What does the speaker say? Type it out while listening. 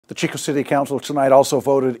The Chico City Council tonight also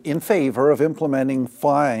voted in favor of implementing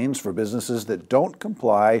fines for businesses that don't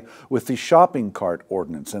comply with the shopping cart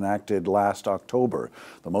ordinance enacted last October.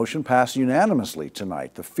 The motion passed unanimously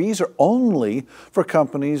tonight. The fees are only for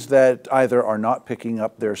companies that either are not picking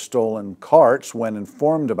up their stolen carts when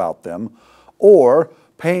informed about them or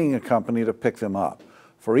paying a company to pick them up.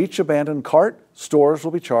 For each abandoned cart, stores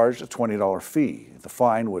will be charged a $20 fee. The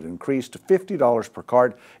fine would increase to $50 per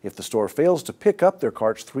cart if the store fails to pick up their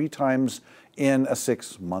carts 3 times in a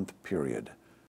 6-month period.